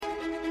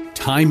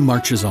Time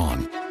marches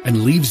on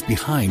and leaves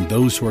behind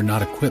those who are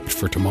not equipped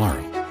for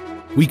tomorrow.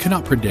 We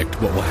cannot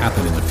predict what will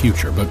happen in the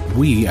future, but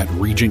we at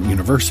Regent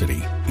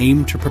University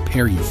aim to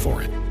prepare you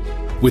for it.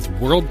 With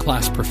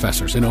world-class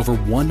professors in over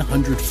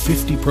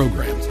 150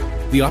 programs,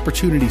 the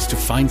opportunities to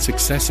find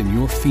success in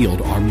your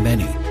field are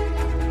many.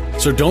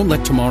 So don't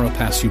let tomorrow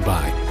pass you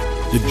by.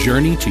 The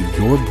journey to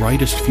your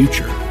brightest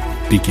future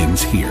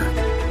begins here.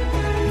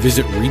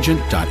 Visit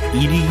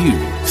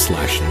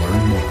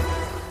regent.edu/learn more.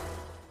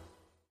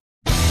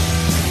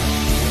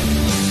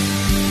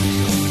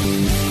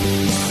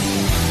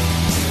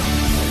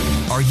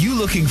 Are you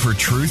looking for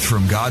truth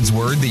from God's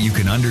Word that you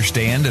can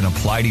understand and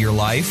apply to your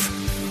life?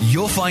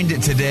 You'll find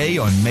it today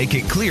on Make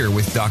It Clear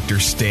with Dr.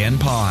 Stan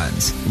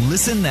Pons.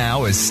 Listen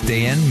now as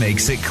Stan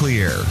makes it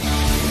clear.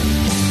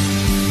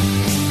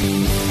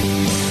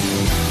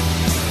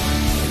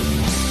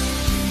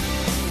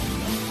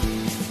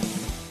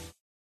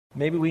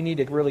 Maybe we need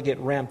to really get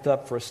ramped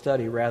up for a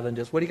study rather than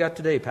just, what do you got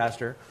today,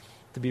 Pastor?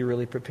 To be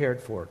really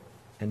prepared for it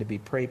and to be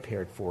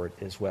prepared for it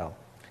as well.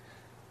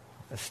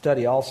 A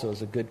study also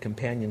is a good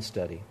companion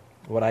study,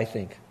 what I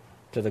think,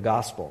 to the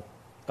Gospel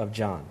of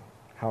John,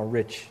 how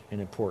rich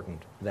and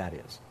important that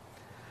is.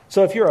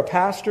 So if you're a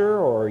pastor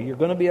or you're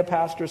going to be a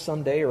pastor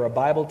someday or a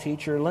Bible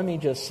teacher, let me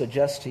just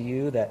suggest to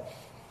you that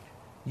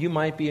you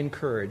might be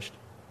encouraged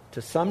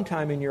to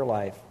sometime in your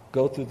life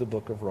go through the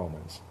book of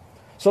Romans.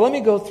 So let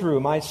me go through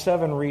my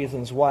 7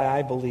 reasons why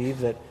I believe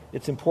that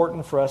it's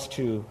important for us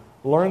to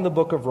learn the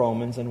book of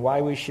Romans and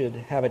why we should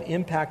have it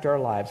impact our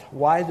lives,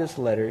 why this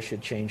letter should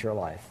change our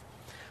life.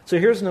 So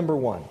here's number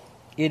 1.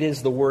 It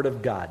is the Word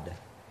of God.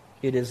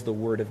 It is the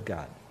Word of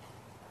God.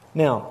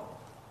 Now,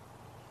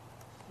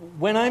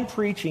 when I'm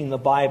preaching the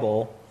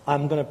Bible,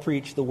 I'm going to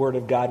preach the Word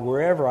of God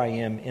wherever I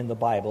am in the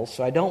Bible.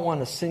 So I don't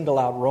want to single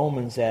out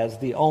Romans as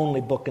the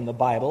only book in the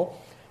Bible.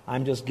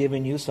 I'm just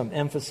giving you some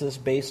emphasis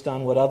based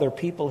on what other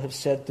people have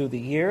said through the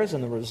years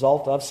and the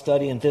result of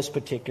studying this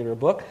particular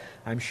book.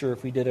 I'm sure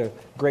if we did a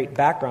great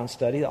background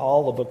study,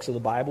 all the books of the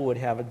Bible would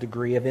have a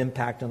degree of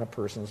impact on a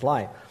person's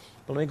life.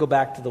 But let me go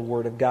back to the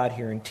Word of God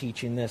here in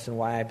teaching this and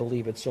why I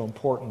believe it's so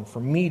important for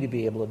me to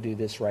be able to do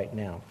this right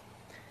now.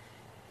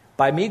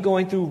 By me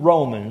going through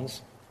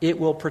Romans, it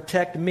will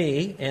protect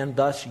me, and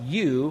thus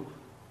you,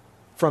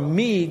 from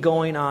me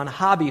going on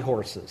hobby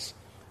horses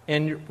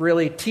and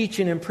really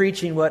teaching and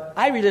preaching what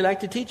I really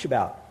like to teach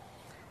about.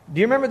 Do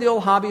you remember the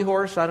old hobby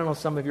horse? I don't know if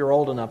some of you are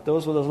old enough.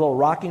 Those were those little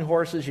rocking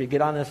horses. You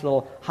get on this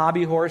little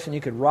hobby horse and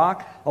you could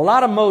rock. A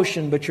lot of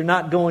motion, but you're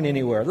not going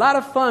anywhere. A lot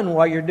of fun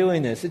while you're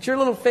doing this. It's your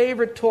little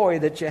favorite toy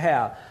that you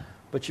have,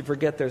 but you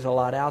forget there's a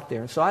lot out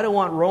there. And so I don't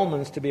want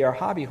Romans to be our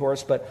hobby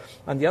horse, but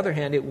on the other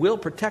hand, it will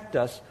protect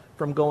us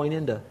from going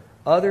into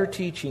other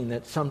teaching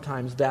that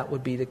sometimes that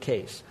would be the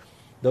case.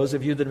 Those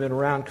of you that have been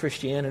around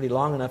Christianity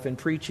long enough in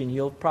preaching,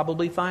 you'll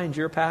probably find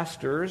your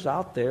pastors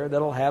out there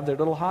that'll have their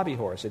little hobby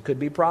horse. It could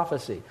be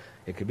prophecy.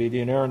 It could be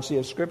the inerrancy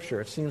of Scripture.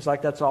 It seems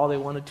like that's all they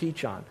want to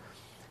teach on.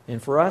 And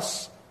for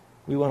us,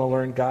 we want to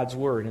learn God's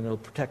Word, and it'll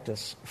protect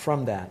us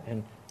from that.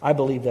 And I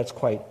believe that's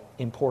quite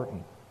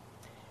important.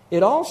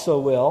 It also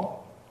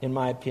will, in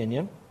my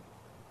opinion,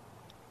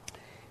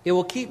 it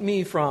will keep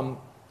me from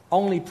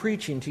only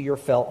preaching to your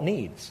felt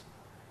needs.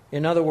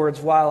 In other words,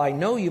 while I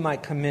know you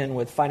might come in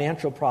with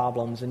financial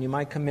problems and you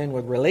might come in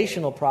with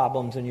relational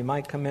problems and you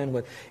might come in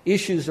with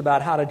issues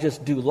about how to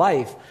just do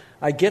life,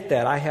 I get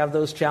that. I have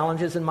those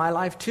challenges in my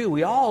life too.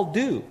 We all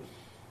do.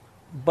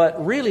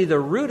 But really the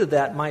root of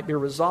that might be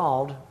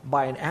resolved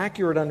by an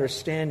accurate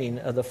understanding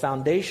of the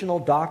foundational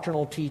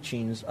doctrinal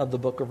teachings of the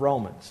book of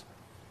Romans.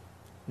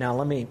 Now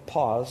let me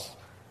pause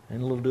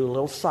and do a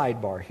little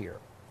sidebar here.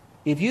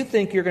 If you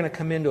think you're going to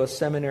come into a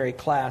seminary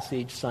class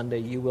each Sunday,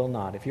 you will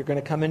not. If you're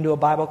going to come into a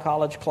Bible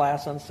college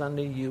class on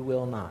Sunday, you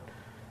will not.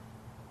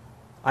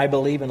 I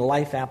believe in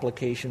life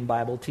application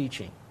Bible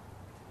teaching.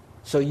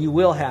 So you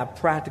will have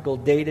practical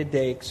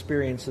day-to-day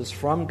experiences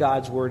from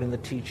God's Word in the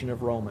teaching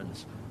of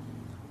Romans.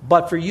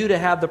 But for you to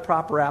have the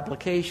proper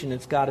application,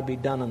 it's got to be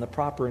done on the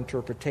proper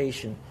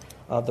interpretation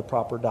of the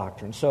proper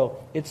doctrine.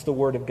 So it's the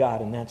Word of God,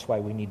 and that's why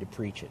we need to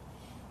preach it.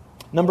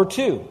 Number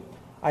 2.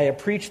 I have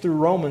preached through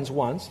Romans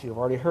once, you've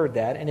already heard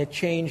that, and it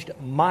changed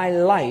my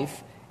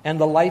life and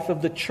the life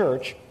of the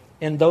church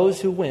and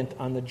those who went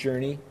on the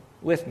journey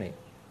with me.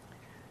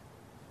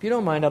 If you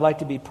don't mind, I'd like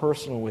to be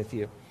personal with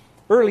you.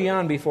 Early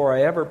on, before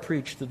I ever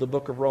preached through the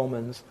book of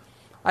Romans,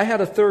 I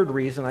had a third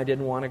reason I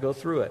didn't want to go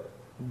through it.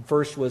 The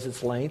first was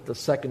its length, the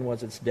second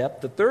was its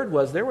depth. The third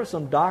was there were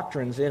some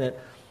doctrines in it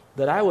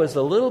that I was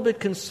a little bit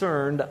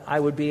concerned I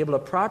would be able to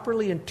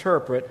properly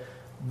interpret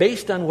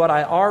based on what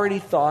I already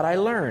thought I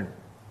learned.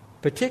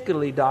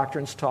 Particularly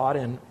doctrines taught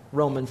in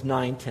Romans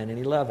 9, 10, and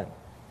 11.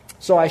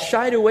 So I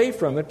shied away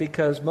from it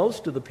because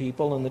most of the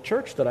people in the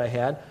church that I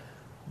had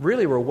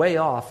really were way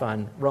off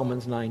on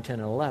Romans 9, 10,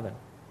 and 11.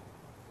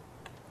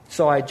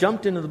 So I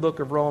jumped into the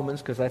book of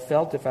Romans because I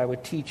felt if I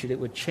would teach it, it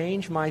would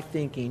change my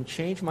thinking,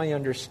 change my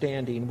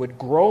understanding, would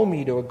grow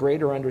me to a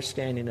greater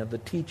understanding of the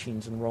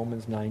teachings in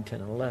Romans 9,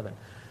 10, and 11.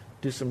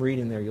 Do some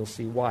reading there, you'll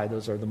see why.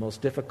 Those are the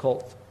most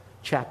difficult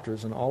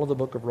chapters in all of the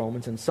book of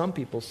Romans, and some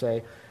people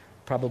say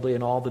probably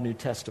in all the New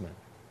Testament.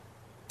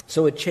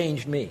 So it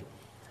changed me.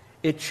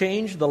 It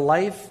changed the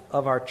life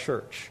of our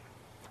church.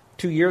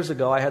 2 years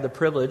ago, I had the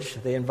privilege,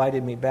 they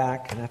invited me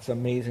back, and that's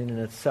amazing in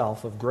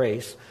itself, of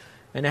grace,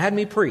 and they had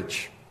me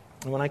preach.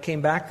 And when I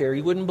came back there,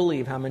 you wouldn't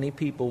believe how many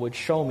people would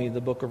show me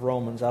the book of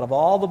Romans. Out of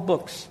all the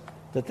books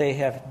that they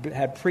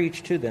had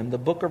preached to them, the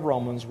book of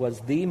Romans was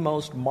the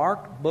most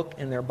marked book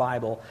in their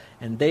Bible,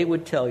 and they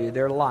would tell you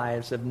their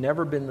lives have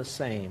never been the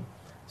same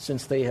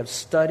since they have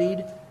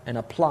studied and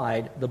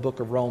applied the book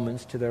of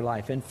Romans to their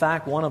life. In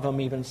fact, one of them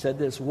even said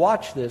this,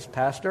 "Watch this,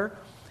 Pastor."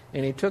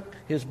 And he took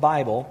his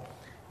Bible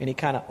and he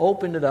kind of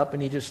opened it up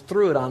and he just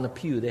threw it on the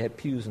pew. They had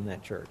pews in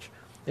that church.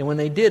 And when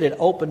they did, it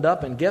opened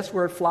up, and guess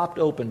where it flopped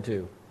open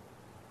to?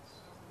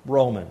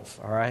 Romans,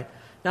 all right?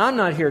 Now, I'm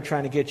not here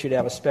trying to get you to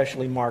have a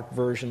specially marked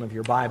version of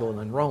your Bible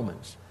in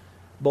Romans.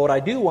 But what I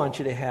do want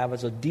you to have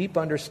is a deep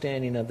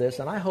understanding of this,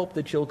 and I hope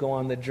that you'll go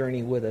on the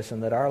journey with us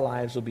and that our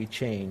lives will be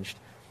changed.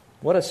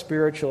 What a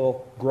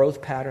spiritual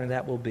growth pattern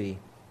that will be.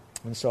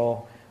 And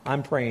so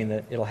I'm praying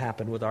that it'll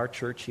happen with our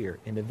church here,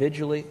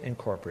 individually and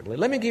corporately.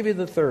 Let me give you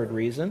the third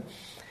reason.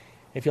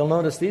 If you'll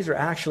notice, these are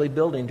actually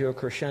building to a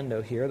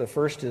crescendo here. The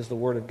first is the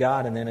Word of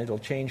God, and then it'll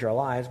change our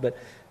lives. But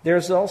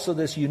there's also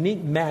this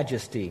unique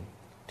majesty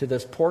to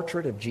this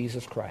portrait of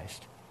Jesus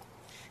Christ.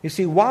 You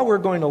see, while we're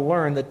going to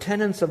learn the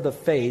tenets of the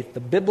faith, the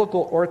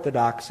biblical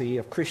orthodoxy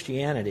of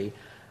Christianity,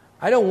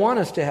 I don't want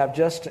us to have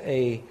just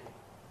a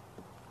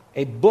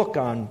book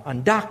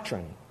on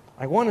doctrine.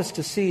 I want us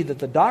to see that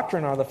the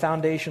doctrine are the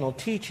foundational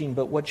teaching,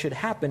 but what should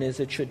happen is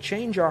it should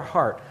change our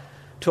heart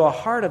to a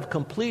heart of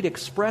complete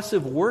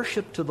expressive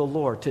worship to the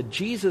Lord, to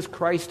Jesus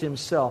Christ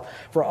Himself.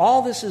 For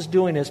all this is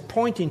doing is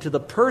pointing to the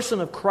person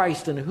of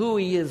Christ and who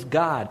He is,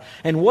 God,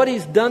 and what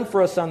He's done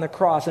for us on the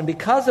cross. And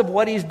because of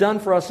what He's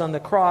done for us on the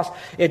cross,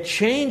 it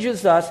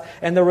changes us,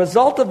 and the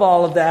result of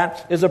all of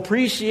that is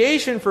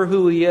appreciation for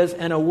who He is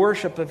and a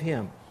worship of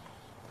Him.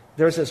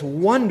 There's this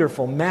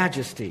wonderful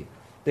majesty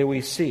that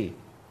we see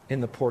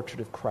in the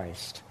portrait of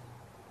Christ.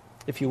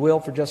 If you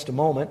will, for just a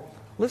moment,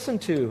 listen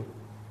to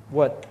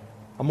what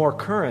a more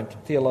current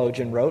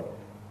theologian wrote,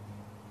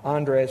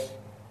 Andres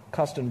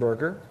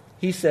Kostenberger.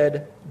 He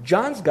said,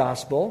 John's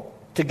Gospel,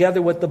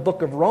 together with the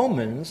book of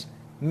Romans,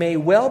 may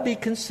well be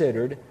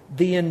considered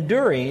the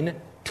enduring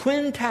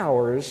twin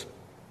towers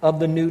of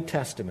the New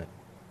Testament.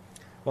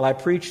 Well, I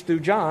preached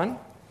through John,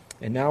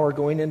 and now we're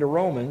going into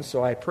Romans,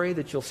 so I pray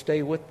that you'll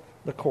stay with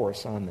the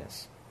course on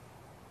this.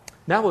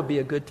 Now would be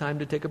a good time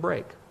to take a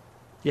break.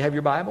 You have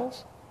your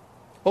Bibles?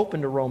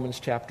 Open to Romans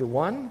chapter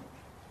 1.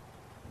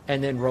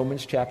 And then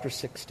Romans chapter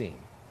 16.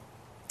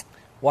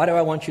 Why do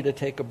I want you to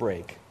take a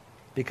break?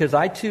 Because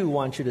I too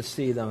want you to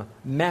see the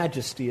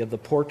majesty of the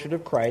portrait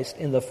of Christ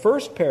in the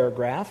first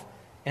paragraph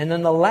and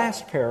then the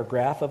last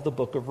paragraph of the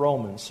book of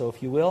Romans. So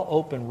if you will,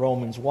 open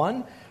Romans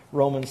 1,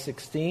 Romans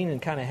 16, and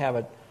kind of have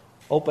it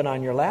open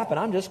on your lap. And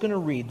I'm just going to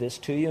read this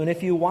to you. And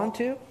if you want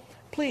to,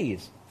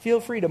 please feel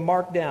free to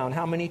mark down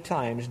how many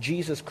times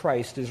Jesus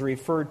Christ is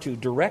referred to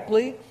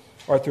directly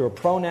or through a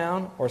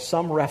pronoun or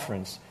some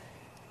reference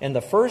in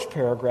the first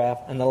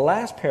paragraph and the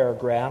last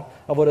paragraph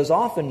of what is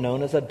often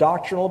known as a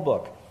doctrinal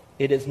book.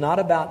 It is not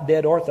about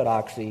dead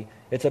orthodoxy.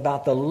 It's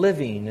about the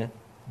living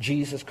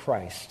Jesus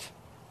Christ.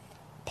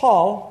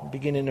 Paul,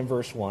 beginning in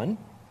verse 1,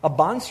 a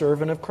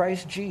bondservant of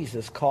Christ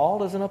Jesus,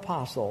 called as an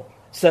apostle,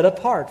 set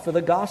apart for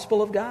the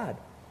gospel of God,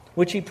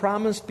 which He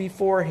promised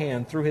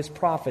beforehand through His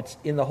prophets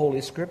in the Holy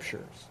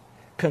Scriptures,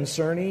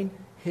 concerning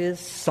His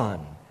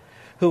Son,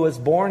 who was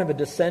born of a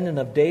descendant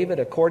of David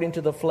according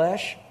to the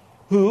flesh,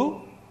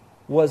 who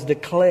was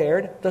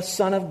declared the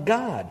Son of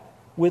God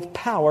with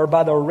power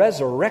by the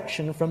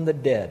resurrection from the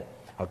dead,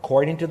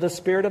 according to the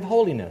Spirit of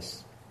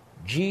holiness,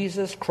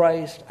 Jesus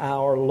Christ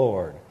our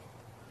Lord,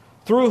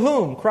 through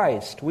whom,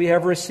 Christ, we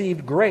have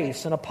received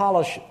grace and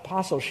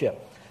apostleship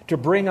to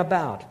bring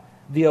about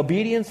the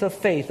obedience of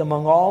faith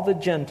among all the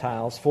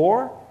Gentiles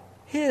for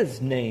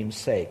His name's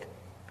sake,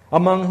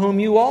 among whom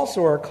you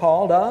also are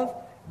called of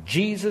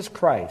Jesus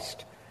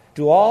Christ.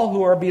 To all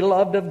who are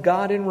beloved of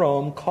God in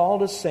Rome,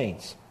 called as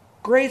saints,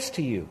 grace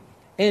to you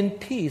and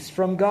peace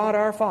from God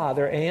our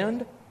Father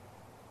and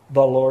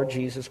the Lord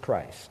Jesus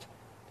Christ.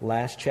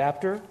 Last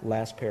chapter,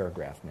 last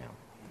paragraph now.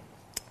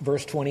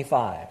 Verse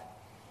 25.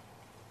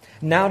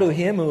 Now to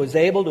Him who is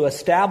able to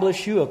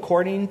establish you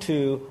according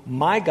to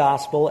my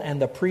gospel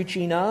and the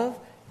preaching of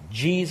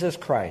Jesus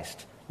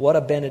Christ. What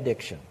a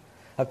benediction.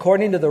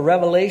 According to the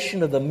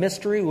revelation of the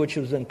mystery which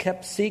was been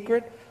kept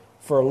secret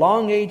for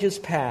long ages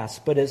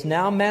past, but is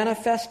now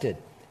manifested,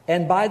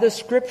 and by the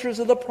scriptures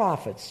of the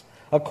prophets,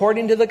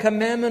 according to the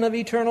commandment of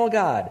eternal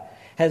God,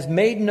 has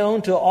made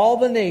known to all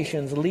the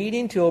nations,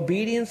 leading to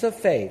obedience of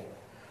faith,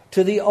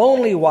 to the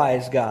only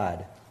wise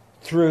God,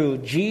 through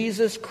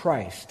Jesus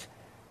Christ,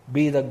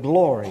 be the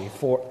glory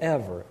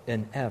forever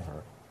and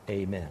ever.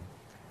 Amen.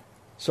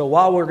 So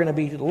while we're going to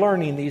be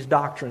learning these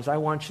doctrines, I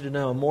want you to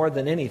know more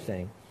than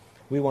anything,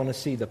 we want to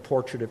see the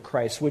portrait of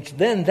Christ, which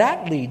then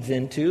that leads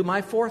into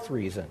my fourth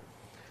reason.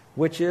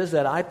 which is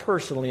that I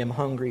personally am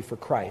hungry for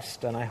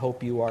Christ, and I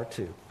hope you are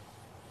too.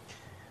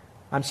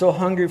 I'm so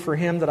hungry for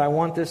Him that I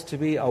want this to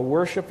be a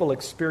worshipful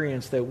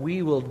experience, that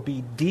we will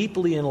be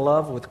deeply in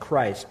love with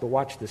Christ. But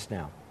watch this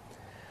now.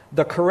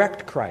 The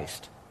correct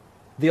Christ,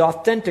 the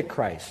authentic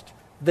Christ,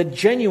 the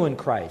genuine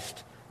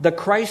Christ, the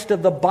Christ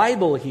of the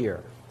Bible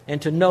here.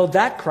 And to know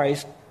that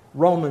Christ,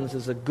 Romans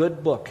is a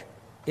good book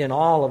in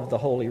all of the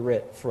Holy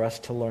Writ for us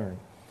to learn.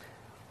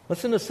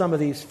 Listen to some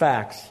of these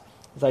facts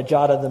as I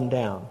jotted them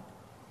down.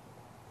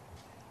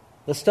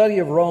 The study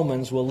of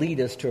Romans will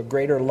lead us to a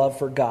greater love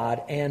for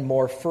God and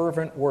more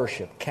fervent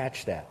worship.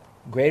 Catch that.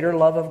 Greater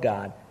love of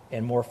God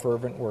and more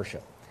fervent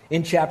worship.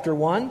 In chapter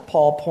 1,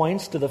 Paul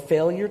points to the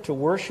failure to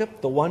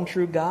worship the one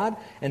true God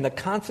and the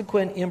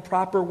consequent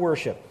improper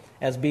worship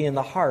as being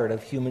the heart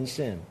of human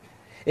sin.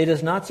 It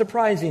is not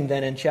surprising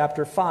then in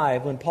chapter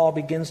 5, when Paul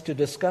begins to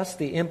discuss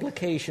the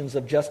implications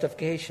of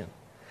justification,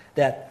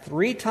 that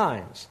 3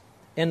 times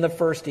in the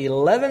first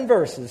 11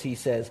 verses he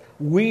says,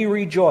 "We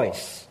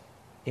rejoice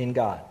in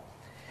God."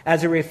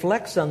 As he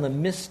reflects on the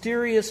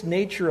mysterious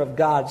nature of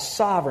God's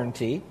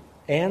sovereignty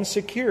and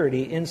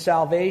security in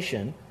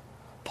salvation,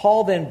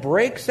 Paul then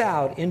breaks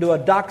out into a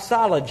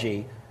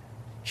doxology.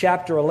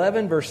 Chapter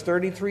 11, verse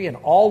 33, and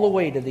all the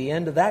way to the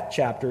end of that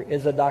chapter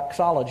is a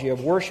doxology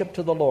of worship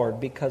to the Lord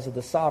because of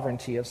the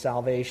sovereignty of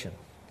salvation.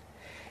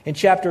 In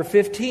chapter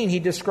 15, he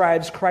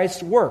describes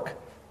Christ's work,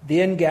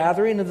 the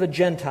ingathering of the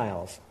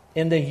Gentiles,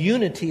 and the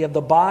unity of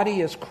the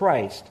body as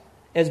Christ,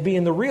 as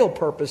being the real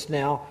purpose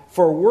now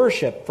for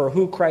worship, for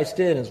who Christ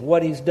is,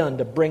 what He's done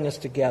to bring us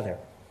together.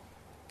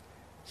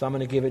 So I'm going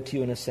to give it to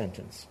you in a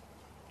sentence.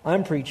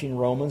 I'm preaching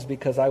Romans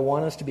because I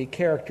want us to be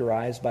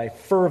characterized by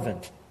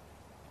fervent,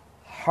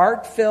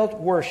 heartfelt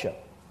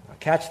worship. Now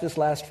catch this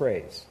last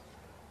phrase.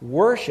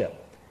 Worship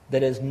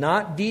that is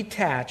not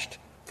detached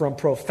from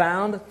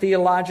profound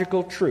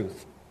theological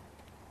truth,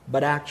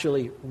 but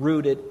actually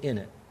rooted in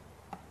it.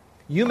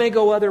 You may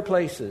go other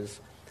places,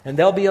 and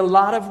there'll be a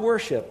lot of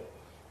worship.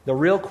 The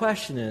real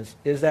question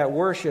is that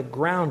worship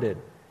grounded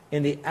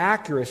in the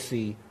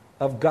accuracy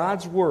of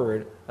God's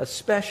Word,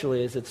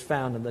 especially as it's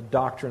found in the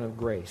doctrine of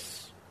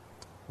grace?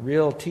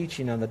 Real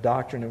teaching on the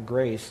doctrine of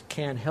grace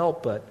can't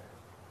help but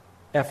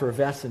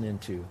effervescent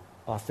into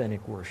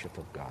authentic worship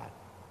of God.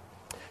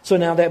 So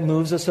now that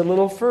moves us a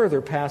little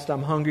further past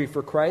I'm hungry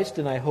for Christ,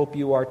 and I hope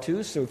you are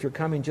too. So if you're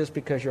coming just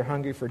because you're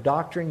hungry for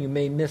doctrine, you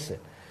may miss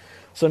it.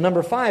 So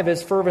number 5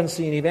 is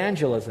fervency in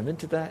evangelism.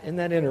 Isn't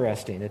that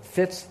interesting? It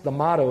fits the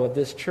motto of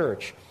this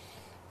church.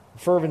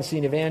 Fervency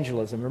in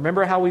evangelism.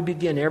 Remember how we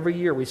begin every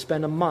year. We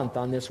spend a month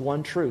on this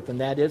one truth, and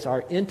that is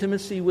our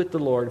intimacy with the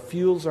Lord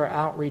fuels our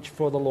outreach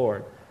for the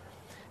Lord.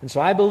 And so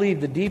I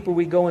believe the deeper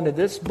we go into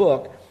this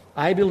book,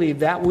 I believe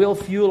that will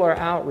fuel our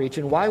outreach.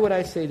 And why would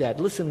I say that?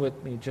 Listen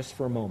with me just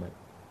for a moment.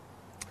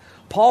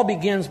 Paul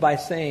begins by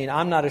saying,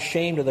 I'm not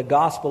ashamed of the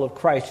gospel of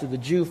Christ, to the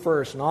Jew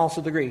first and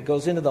also the Greek. He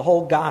goes into the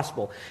whole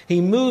gospel.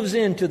 He moves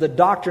into the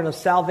doctrine of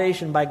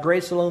salvation by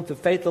grace alone, through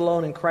faith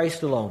alone, in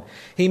Christ alone.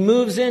 He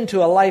moves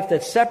into a life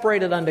that's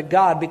separated unto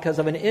God because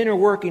of an inner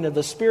working of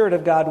the Spirit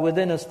of God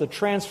within us, the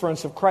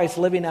transference of Christ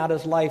living out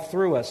His life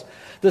through us.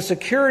 The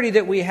security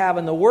that we have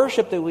and the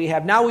worship that we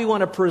have. Now we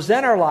want to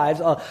present our lives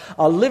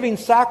a living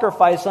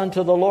sacrifice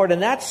unto the Lord.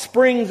 And that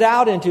springs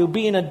out into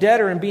being a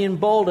debtor and being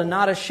bold and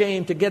not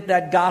ashamed to get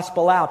that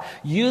gospel out,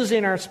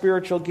 using our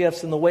spiritual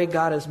gifts and the way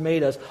God has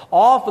made us,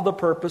 all for the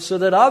purpose so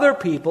that other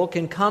people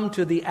can come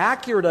to the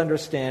accurate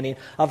understanding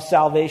of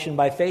salvation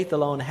by faith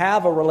alone,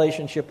 have a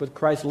relationship with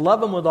Christ,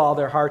 love Him with all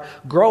their heart,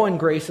 grow in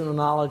grace and the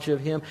knowledge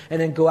of Him,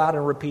 and then go out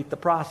and repeat the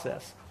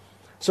process.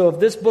 So if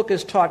this book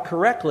is taught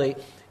correctly,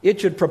 it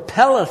should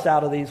propel us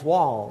out of these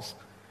walls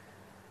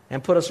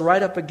and put us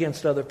right up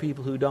against other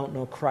people who don't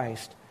know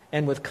Christ,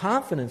 and with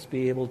confidence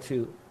be able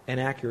to and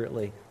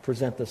accurately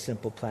present the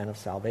simple plan of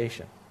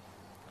salvation.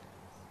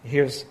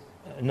 Here's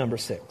number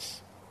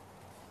 6.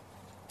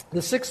 The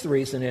 6th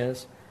reason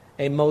is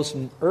a most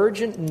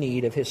urgent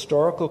need of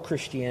historical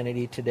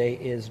Christianity today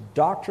is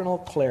doctrinal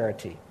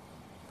clarity.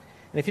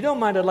 And if you don't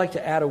mind, I'd like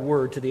to add a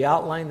word to the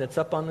outline that's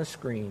up on the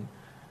screen.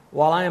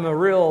 While I am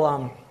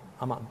I'm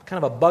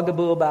kind of a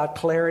bugaboo about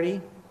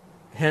clarity,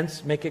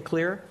 hence make it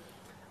clear,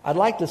 I'd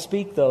like to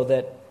speak, though,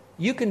 that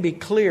you can be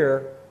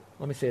clear.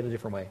 Let me say it a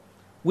different way.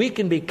 We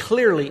can be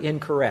clearly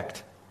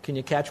incorrect. Can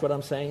you catch what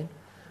I'm saying?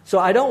 So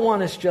I don't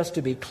want us just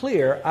to be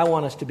clear, I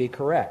want us to be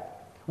correct.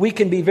 We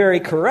can be very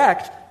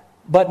correct,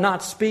 but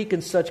not speak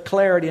in such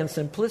clarity and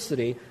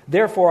simplicity.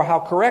 Therefore,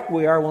 how correct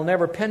we are will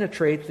never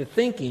penetrate the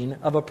thinking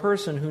of a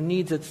person who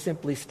needs it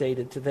simply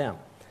stated to them.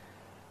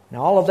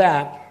 Now, all of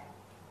that,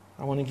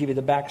 I want to give you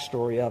the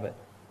backstory of it.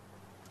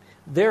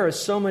 There is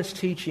so much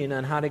teaching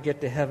on how to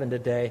get to heaven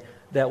today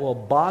that will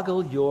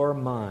boggle your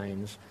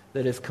minds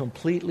that is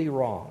completely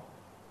wrong.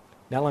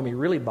 Now, let me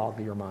really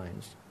boggle your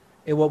minds.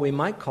 In what we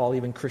might call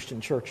even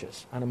Christian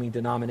churches. I don't mean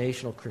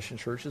denominational Christian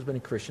churches, but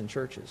in Christian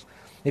churches.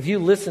 If you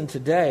listen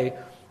today,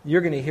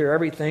 you're going to hear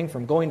everything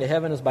from going to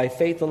heaven is by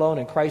faith alone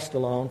and Christ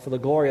alone, for the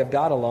glory of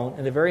God alone,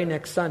 and the very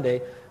next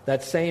Sunday,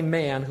 that same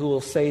man who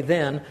will say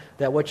then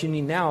that what you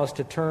need now is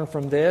to turn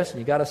from this, and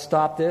you got to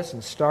stop this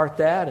and start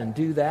that and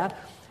do that.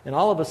 And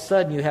all of a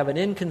sudden you have an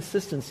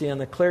inconsistency in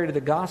the clarity of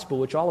the gospel,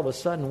 which all of a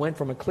sudden went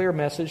from a clear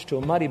message to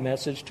a muddy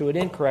message to an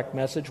incorrect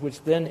message,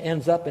 which then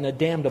ends up in a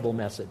damnable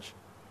message.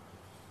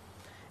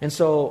 And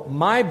so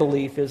my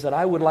belief is that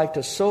I would like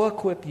to so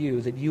equip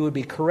you that you would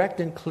be correct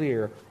and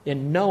clear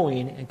in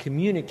knowing and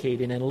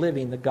communicating and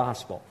living the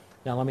gospel.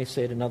 Now let me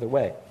say it another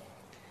way.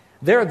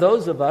 There are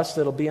those of us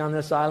that will be on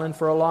this island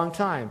for a long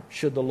time,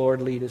 should the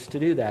Lord lead us to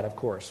do that, of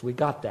course. We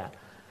got that.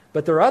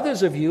 But there are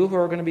others of you who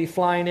are going to be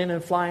flying in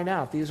and flying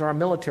out. These are our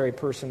military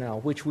personnel,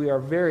 which we are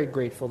very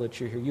grateful that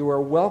you're here. You are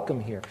welcome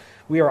here.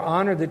 We are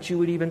honored that you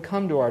would even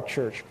come to our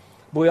church.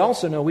 But we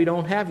also know we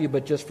don't have you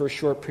but just for a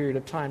short period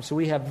of time. So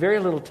we have very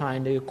little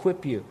time to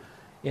equip you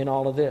in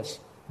all of this.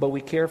 But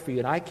we care for you,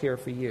 and I care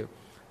for you.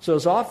 So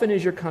as often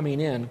as you're coming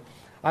in,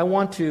 I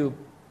want to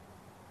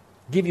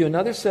give you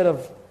another set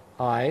of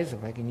eyes,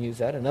 if I can use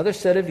that, another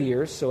set of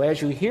ears. So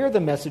as you hear the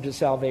message of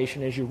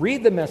salvation, as you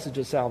read the message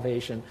of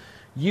salvation,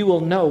 you will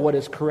know what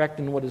is correct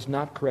and what is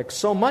not correct.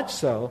 So much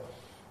so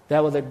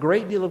that with a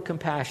great deal of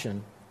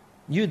compassion,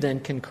 you then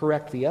can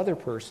correct the other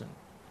person,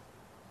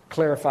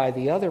 clarify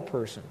the other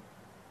person,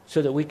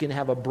 so that we can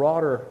have a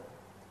broader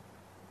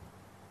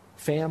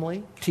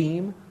family,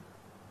 team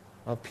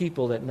of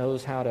people that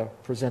knows how to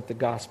present the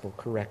gospel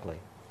correctly.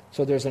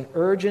 So there's an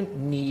urgent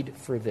need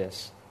for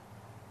this.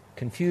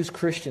 Confused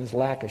Christians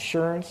lack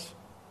assurance.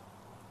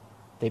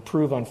 They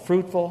prove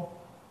unfruitful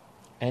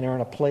and are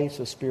in a place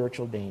of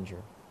spiritual danger.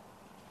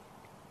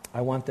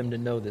 I want them to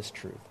know this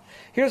truth.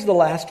 Here's the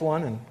last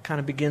one, and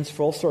kind of begins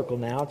full circle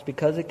now. It's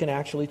because it can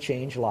actually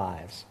change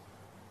lives.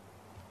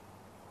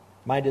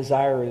 My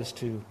desire is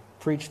to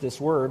preach this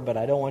word, but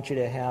I don't want you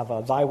to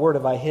have thy word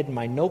have I hid in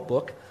my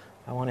notebook.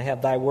 I want to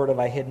have thy word have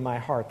I hid in my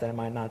heart, that I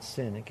might not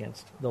sin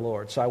against the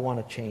Lord. So I want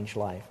to change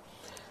life.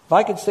 If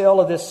I could say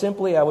all of this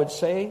simply, I would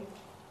say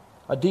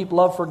a deep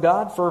love for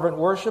God, fervent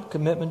worship,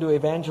 commitment to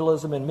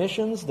evangelism and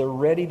missions, the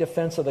ready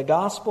defense of the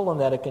gospel,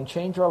 and that it can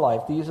change our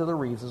life. These are the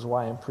reasons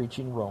why I'm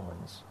preaching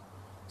Romans.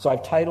 So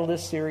I've titled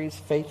this series,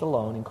 Faith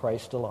Alone in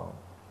Christ Alone.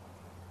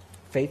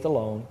 Faith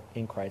Alone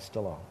in Christ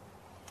Alone.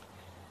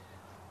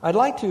 I'd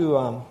like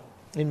to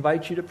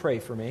invite you to pray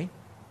for me.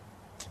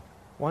 I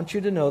want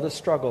you to know the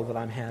struggle that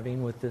I'm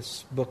having with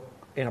this book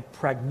in a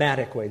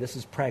pragmatic way. This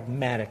is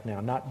pragmatic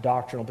now, not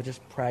doctrinal, but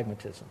just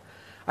pragmatism.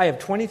 I have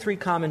 23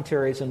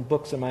 commentaries and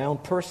books in my own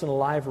personal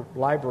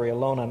library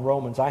alone on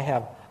Romans. I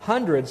have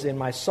hundreds in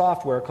my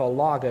software called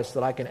Logos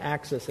that I can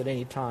access at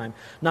any time.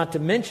 Not to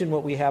mention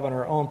what we have in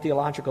our own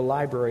theological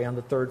library on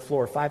the third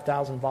floor,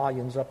 5,000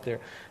 volumes up there.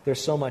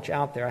 There's so much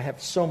out there. I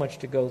have so much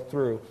to go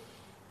through.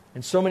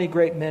 And so many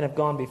great men have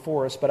gone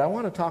before us, but I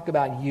want to talk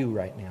about you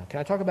right now. Can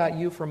I talk about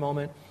you for a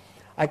moment?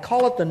 I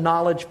call it the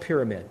knowledge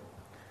pyramid.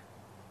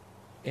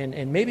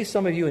 And maybe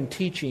some of you in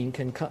teaching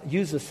can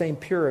use the same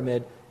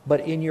pyramid,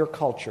 but in your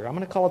culture. I'm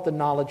going to call it the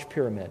knowledge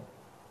pyramid.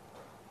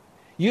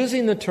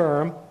 Using the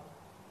term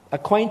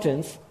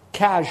acquaintance,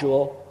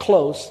 casual,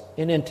 close,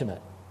 and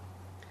intimate.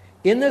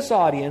 In this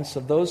audience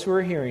of those who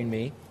are hearing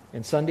me,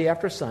 and Sunday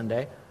after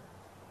Sunday,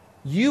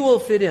 you will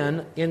fit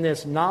in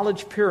this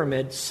knowledge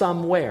pyramid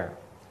somewhere.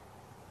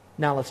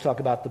 Now let's talk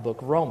about the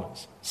book of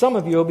Romans. Some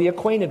of you will be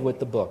acquainted with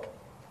the book.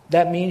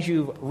 That means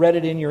you've read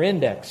it in your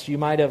index. You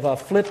might have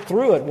flipped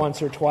through it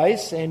once or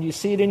twice, and you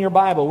see it in your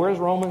Bible. Where's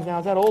Romans now?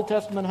 Is that Old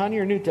Testament, honey,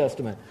 or New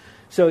Testament?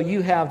 So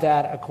you have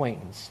that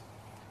acquaintance.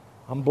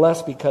 I'm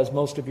blessed because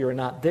most of you are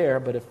not there,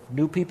 but if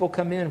new people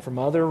come in from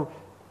other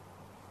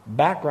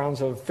backgrounds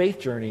of faith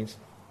journeys,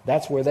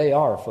 that's where they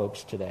are,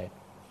 folks, today.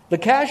 The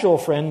casual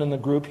friend in the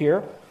group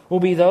here will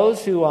be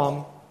those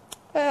who,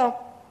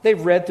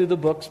 they've read through the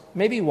books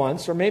maybe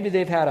once, or maybe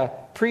they've had a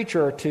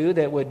preacher or two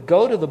that would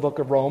go to the book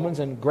of Romans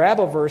and grab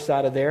a verse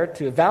out of there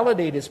to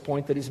validate his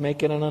point that he's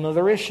making on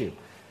another issue.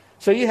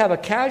 So you have a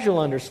casual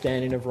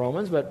understanding of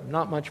Romans, but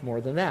not much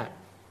more than that.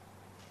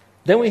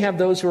 Then we have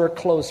those who are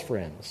close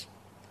friends.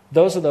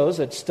 Those are those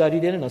that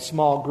studied it in a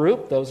small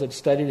group, those that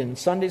studied in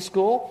Sunday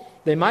school.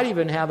 They might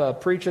even have a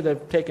preacher that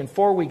have taken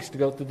 4 weeks to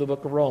go through the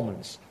book of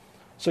Romans.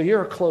 So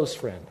you're a close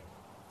friend.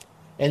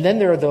 And then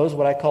there are those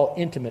what I call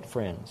intimate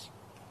friends.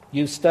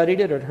 You studied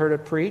it or heard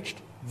it preached,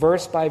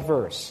 verse by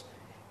verse.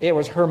 It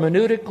was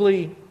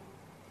hermeneutically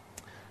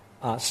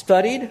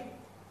studied,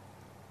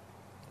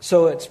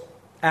 so it's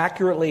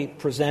accurately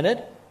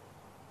presented.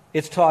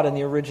 It's taught in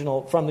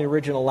from the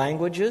original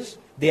languages.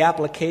 The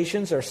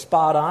applications are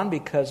spot on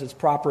because it's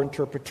proper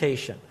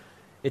interpretation.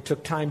 It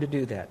took time to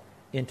do that,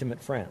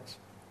 intimate friends.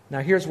 Now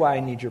here's why I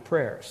need your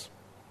prayers.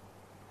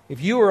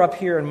 If you were up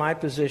here in my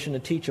position to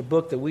teach a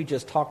book that we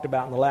just talked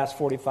about in the last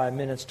 45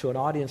 minutes to an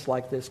audience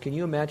like this, can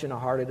you imagine how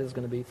hard it is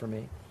going to be for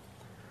me?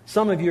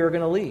 Some of you are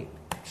going to leave.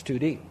 It's too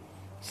deep.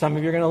 Some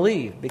of you are going to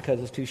leave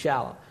because it's too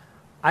shallow.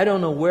 I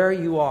don't know where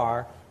you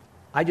are.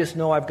 I just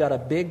know I've got a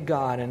big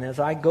God, and as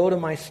I go to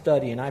my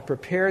study and I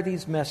prepare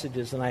these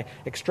messages and I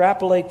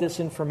extrapolate this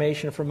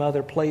information from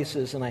other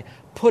places and I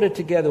put it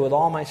together with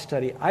all my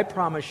study, I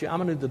promise you I'm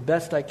going to do the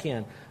best I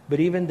can. But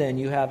even then,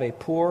 you have a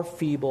poor,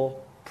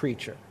 feeble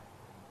preacher.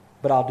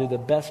 But I'll do the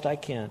best I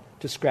can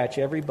to scratch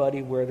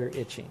everybody where they're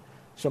itching.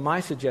 So my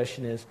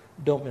suggestion is,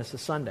 don't miss a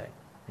Sunday.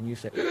 And you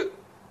say,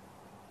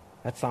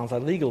 that sounds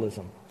like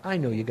legalism. I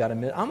know you got to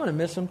miss. I'm going to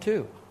miss them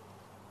too.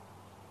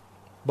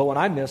 But when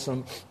I miss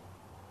them,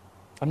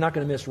 I'm not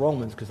going to miss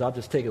Romans because I'll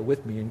just take it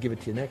with me and give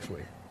it to you next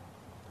week.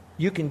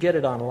 You can get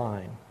it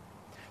online.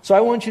 So I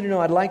want you to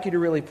know, I'd like you to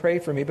really pray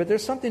for me, but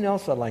there's something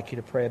else I'd like you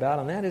to pray about,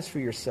 and that is for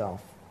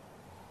yourself,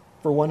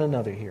 for one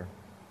another here.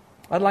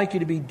 I'd like you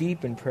to be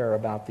deep in prayer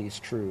about these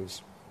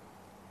truths.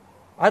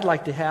 I'd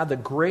like to have the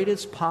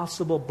greatest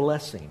possible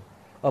blessing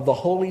of the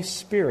Holy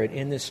Spirit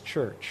in this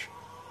church,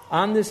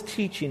 on this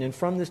teaching and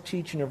from this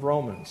teaching of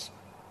Romans,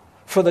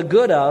 for the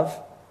good of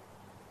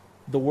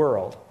the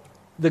world,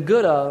 the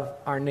good of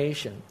our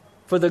nation,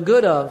 for the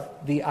good of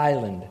the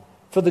island,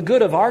 for the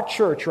good of our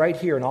church right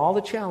here and all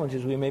the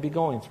challenges we may be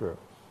going through,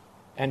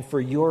 and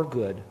for your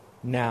good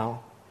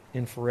now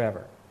and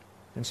forever.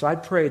 And so I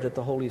pray that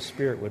the Holy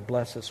Spirit would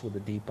bless us with a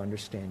deep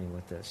understanding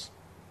with this.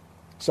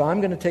 So I'm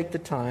going to take the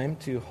time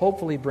to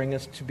hopefully bring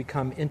us to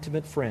become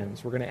intimate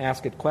friends. We're going to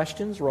ask it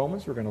questions,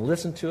 Romans. We're going to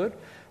listen to it.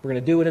 We're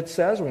going to do what it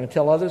says. We're going to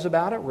tell others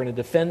about it. We're going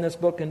to defend this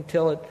book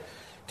until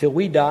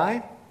we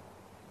die.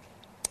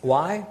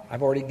 Why?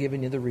 I've already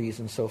given you the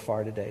reason so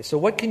far today. So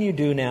what can you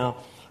do now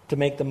to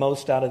make the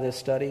most out of this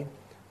study?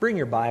 Bring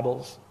your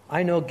Bibles.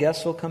 I know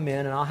guests will come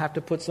in and I'll have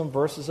to put some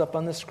verses up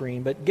on the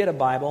screen, but get a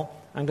Bible.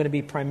 I'm going to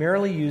be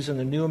primarily using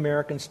the New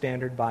American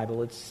Standard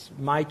Bible. It's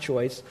my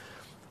choice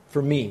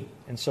for me.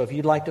 And so if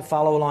you'd like to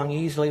follow along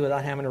easily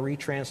without having to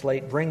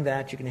retranslate, bring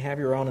that. You can have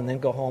your own and then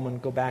go home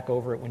and go back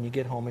over it when you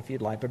get home if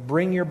you'd like. But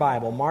bring your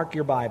Bible. Mark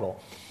your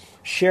Bible.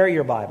 Share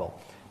your Bible.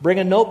 Bring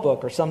a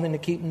notebook or something to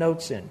keep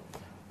notes in.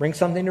 Bring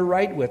something to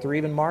write with or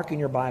even mark in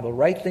your Bible.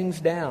 Write things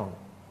down.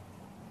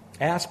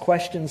 Ask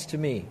questions to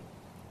me.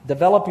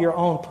 Develop your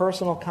own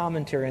personal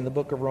commentary in the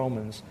book of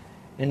Romans.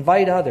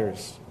 Invite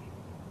others.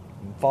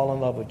 And fall in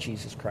love with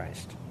Jesus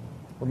Christ.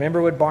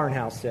 Remember what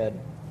Barnhouse said.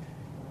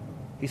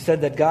 He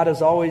said that God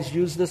has always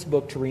used this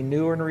book to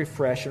renew and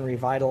refresh and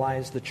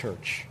revitalize the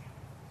church.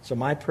 So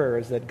my prayer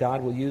is that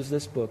God will use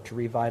this book to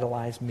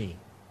revitalize me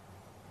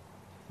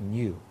and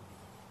you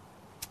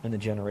and the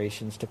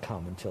generations to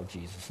come until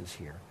Jesus is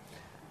here.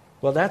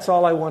 Well, that's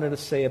all I wanted to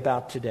say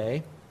about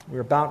today.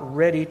 We're about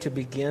ready to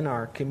begin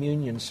our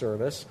communion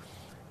service.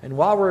 And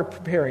while we're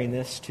preparing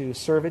this to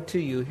serve it to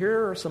you,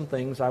 here are some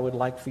things I would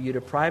like for you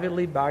to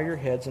privately bow your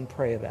heads and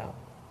pray about.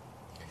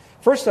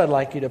 First I'd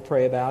like you to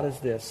pray about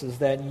is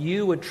that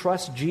you would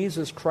trust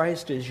Jesus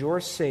Christ as your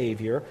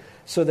Savior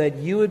so that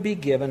you would be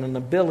given an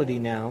ability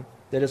now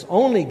that is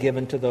only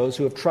given to those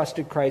who have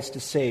trusted Christ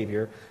as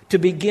Savior to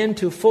begin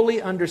to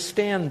fully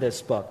understand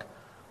this book.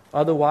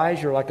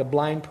 Otherwise, you're like a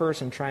blind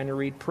person trying to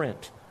read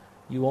print.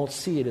 You won't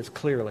see it as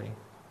clearly.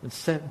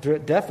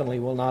 And definitely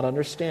will not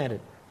understand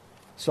it.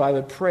 So I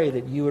would pray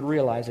that you would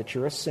realize that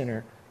you're a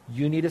sinner,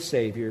 you need a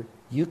Savior,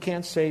 you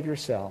can't save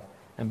yourself,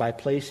 and by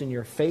placing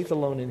your faith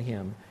alone in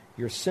Him,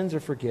 your sins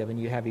are forgiven,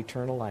 you have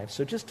eternal life.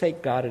 So just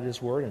take God at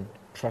His word and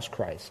trust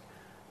Christ.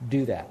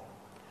 Do that.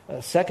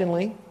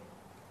 Secondly,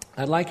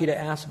 I'd like you to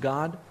ask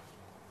God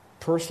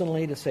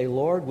personally to say,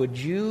 Lord, would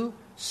you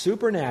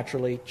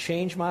supernaturally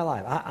change my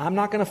life? I'm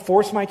not going to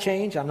force my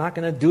change. I'm not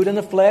going to do it in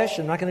the flesh.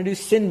 I'm not going to do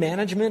sin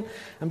management.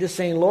 I'm just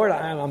saying, Lord,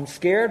 I'm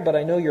scared, but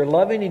I know you're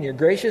loving and you're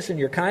gracious and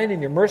you're kind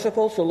and you're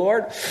merciful. So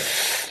Lord,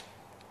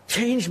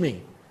 change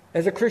me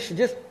as a Christian.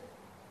 Just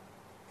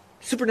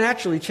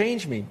supernaturally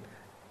change me.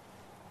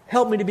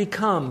 Help me to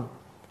become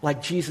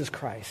like Jesus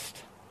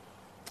Christ.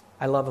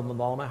 I love Him with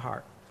all my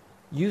heart.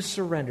 You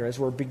surrender. As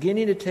we're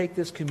beginning to take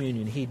this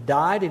communion, He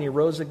died and He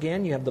rose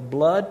again. You have the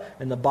blood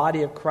and the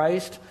body of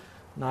Christ,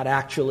 not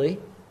actually,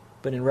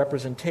 but in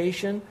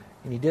representation.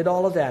 And He did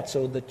all of that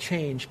so the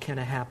change can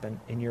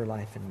happen in your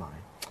life and mine.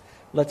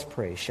 Let's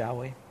pray, shall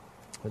we?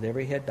 With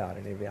every head bowed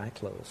and every eye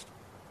closed.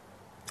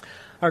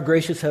 Our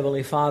gracious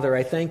Heavenly Father,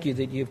 I thank You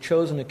that You've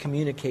chosen to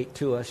communicate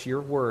to us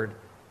Your word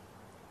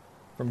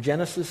from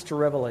Genesis to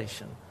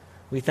Revelation.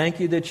 We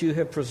thank You that You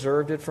have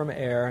preserved it from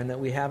error and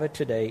that we have it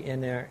today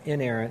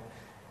inerrant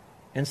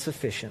and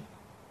sufficient.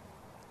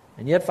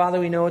 And yet, Father,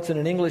 we know it's in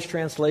an English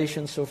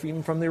translation, so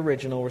even from the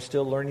original, we're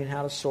still learning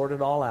how to sort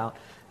it all out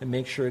and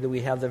make sure that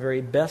we have the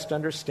very best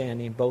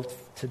understanding,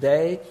 both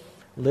today,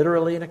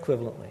 literally and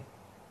equivalently.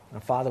 Now,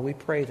 Father, we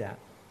pray that.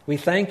 We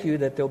thank You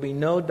that there'll be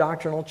no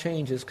doctrinal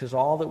changes because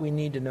all that we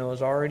need to know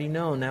is already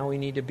known. Now we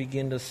need to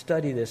begin to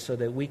study this so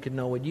that we can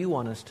know what You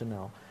want us to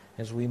know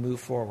as we move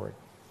forward.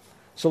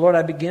 So, Lord,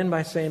 I begin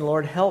by saying,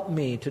 Lord, help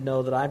me to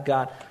know that I've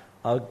got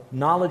a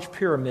knowledge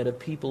pyramid of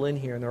people in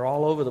here, and they're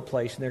all over the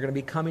place, and they're going to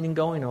be coming and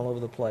going all over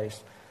the place.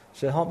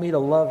 So help me to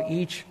love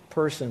each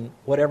person,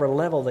 whatever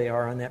level they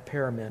are on that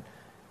pyramid,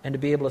 and to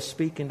be able to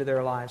speak into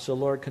their lives. So,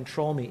 Lord,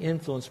 control me,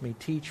 influence me,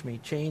 teach me,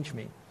 change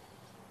me.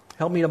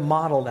 Help me to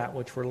model that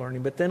which we're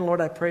learning. But then,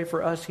 Lord, I pray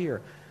for us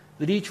here,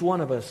 that each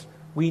one of us,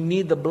 we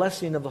need the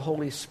blessing of the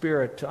Holy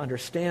Spirit to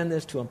understand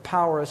this, to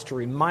empower us, to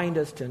remind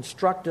us, to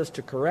instruct us,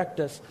 to correct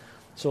us,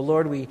 So,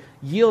 Lord, we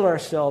yield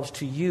ourselves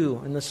to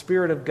you and the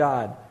Spirit of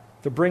God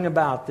to bring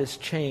about this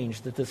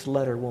change that this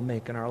letter will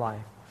make in our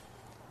life.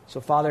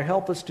 So, Father,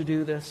 help us to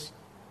do this.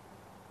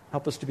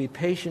 Help us to be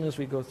patient as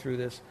we go through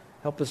this.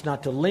 Help us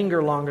not to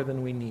linger longer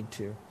than we need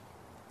to.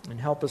 And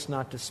help us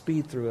not to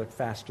speed through it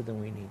faster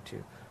than we need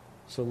to.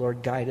 So,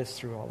 Lord, guide us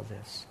through all of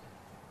this.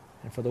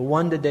 And for the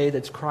one today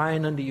that's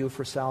crying unto you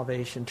for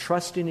salvation,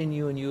 trusting in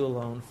you and you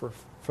alone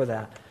for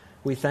that,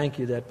 we thank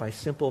you that by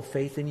simple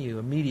faith in you,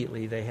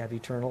 immediately they have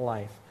eternal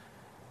life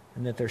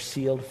and that they're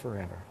sealed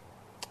forever.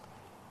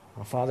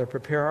 Well, Father,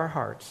 prepare our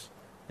hearts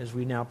as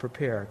we now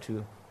prepare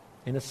to,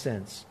 in a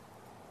sense,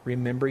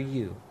 remember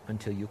you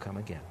until you come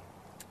again.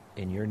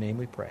 In your name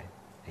we pray.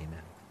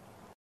 Amen.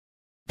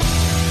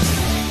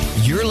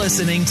 You're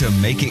listening to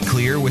Make It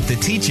Clear with the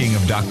teaching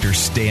of Dr.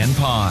 Stan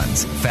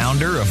Ponz,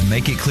 founder of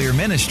Make It Clear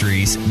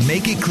Ministries.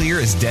 Make It Clear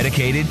is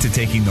dedicated to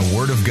taking the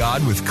Word of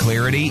God with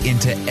clarity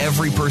into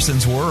every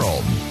person's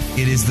world.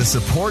 It is the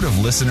support of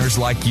listeners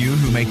like you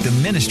who make the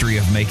ministry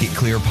of Make It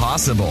Clear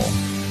possible.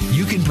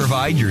 You can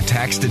provide your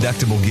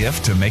tax-deductible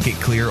gift to Make It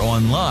Clear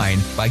online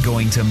by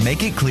going to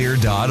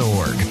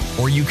makeitclear.org,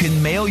 or you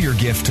can mail your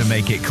gift to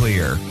Make It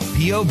Clear,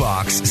 P.O.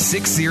 Box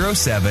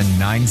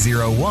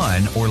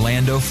 607901,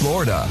 Orlando,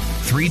 Florida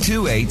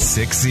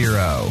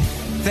 32860.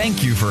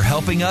 Thank you for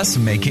helping us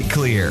make it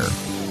clear.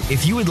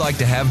 If you would like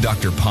to have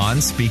Dr.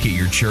 Ponz speak at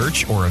your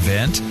church or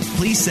event,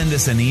 please send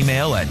us an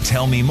email at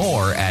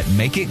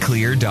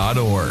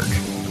tellmemore@makeitclear.org.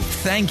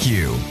 Thank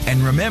you,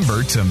 and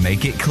remember to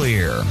make it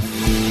clear.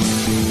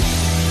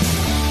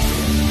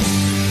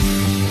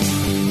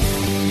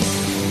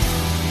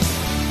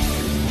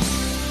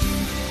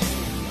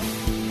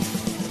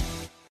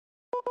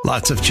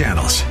 Lots of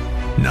channels,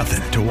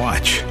 nothing to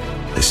watch,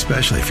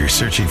 especially if you're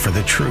searching for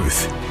the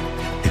truth.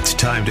 It's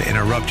time to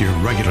interrupt your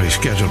regularly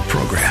scheduled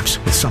programs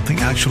with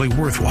something actually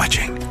worth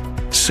watching.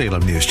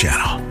 Salem News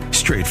Channel.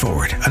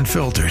 Straightforward,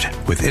 unfiltered,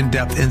 with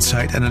in-depth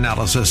insight and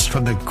analysis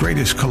from the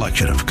greatest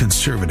collection of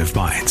conservative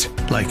minds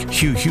like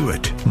Hugh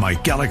Hewitt,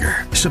 Mike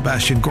Gallagher,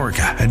 Sebastian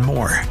Gorka, and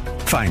more.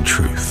 Find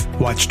truth.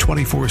 Watch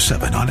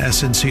 24/7 on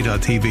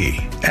SNC.TV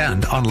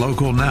and on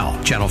Local Now,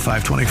 Channel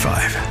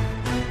 525.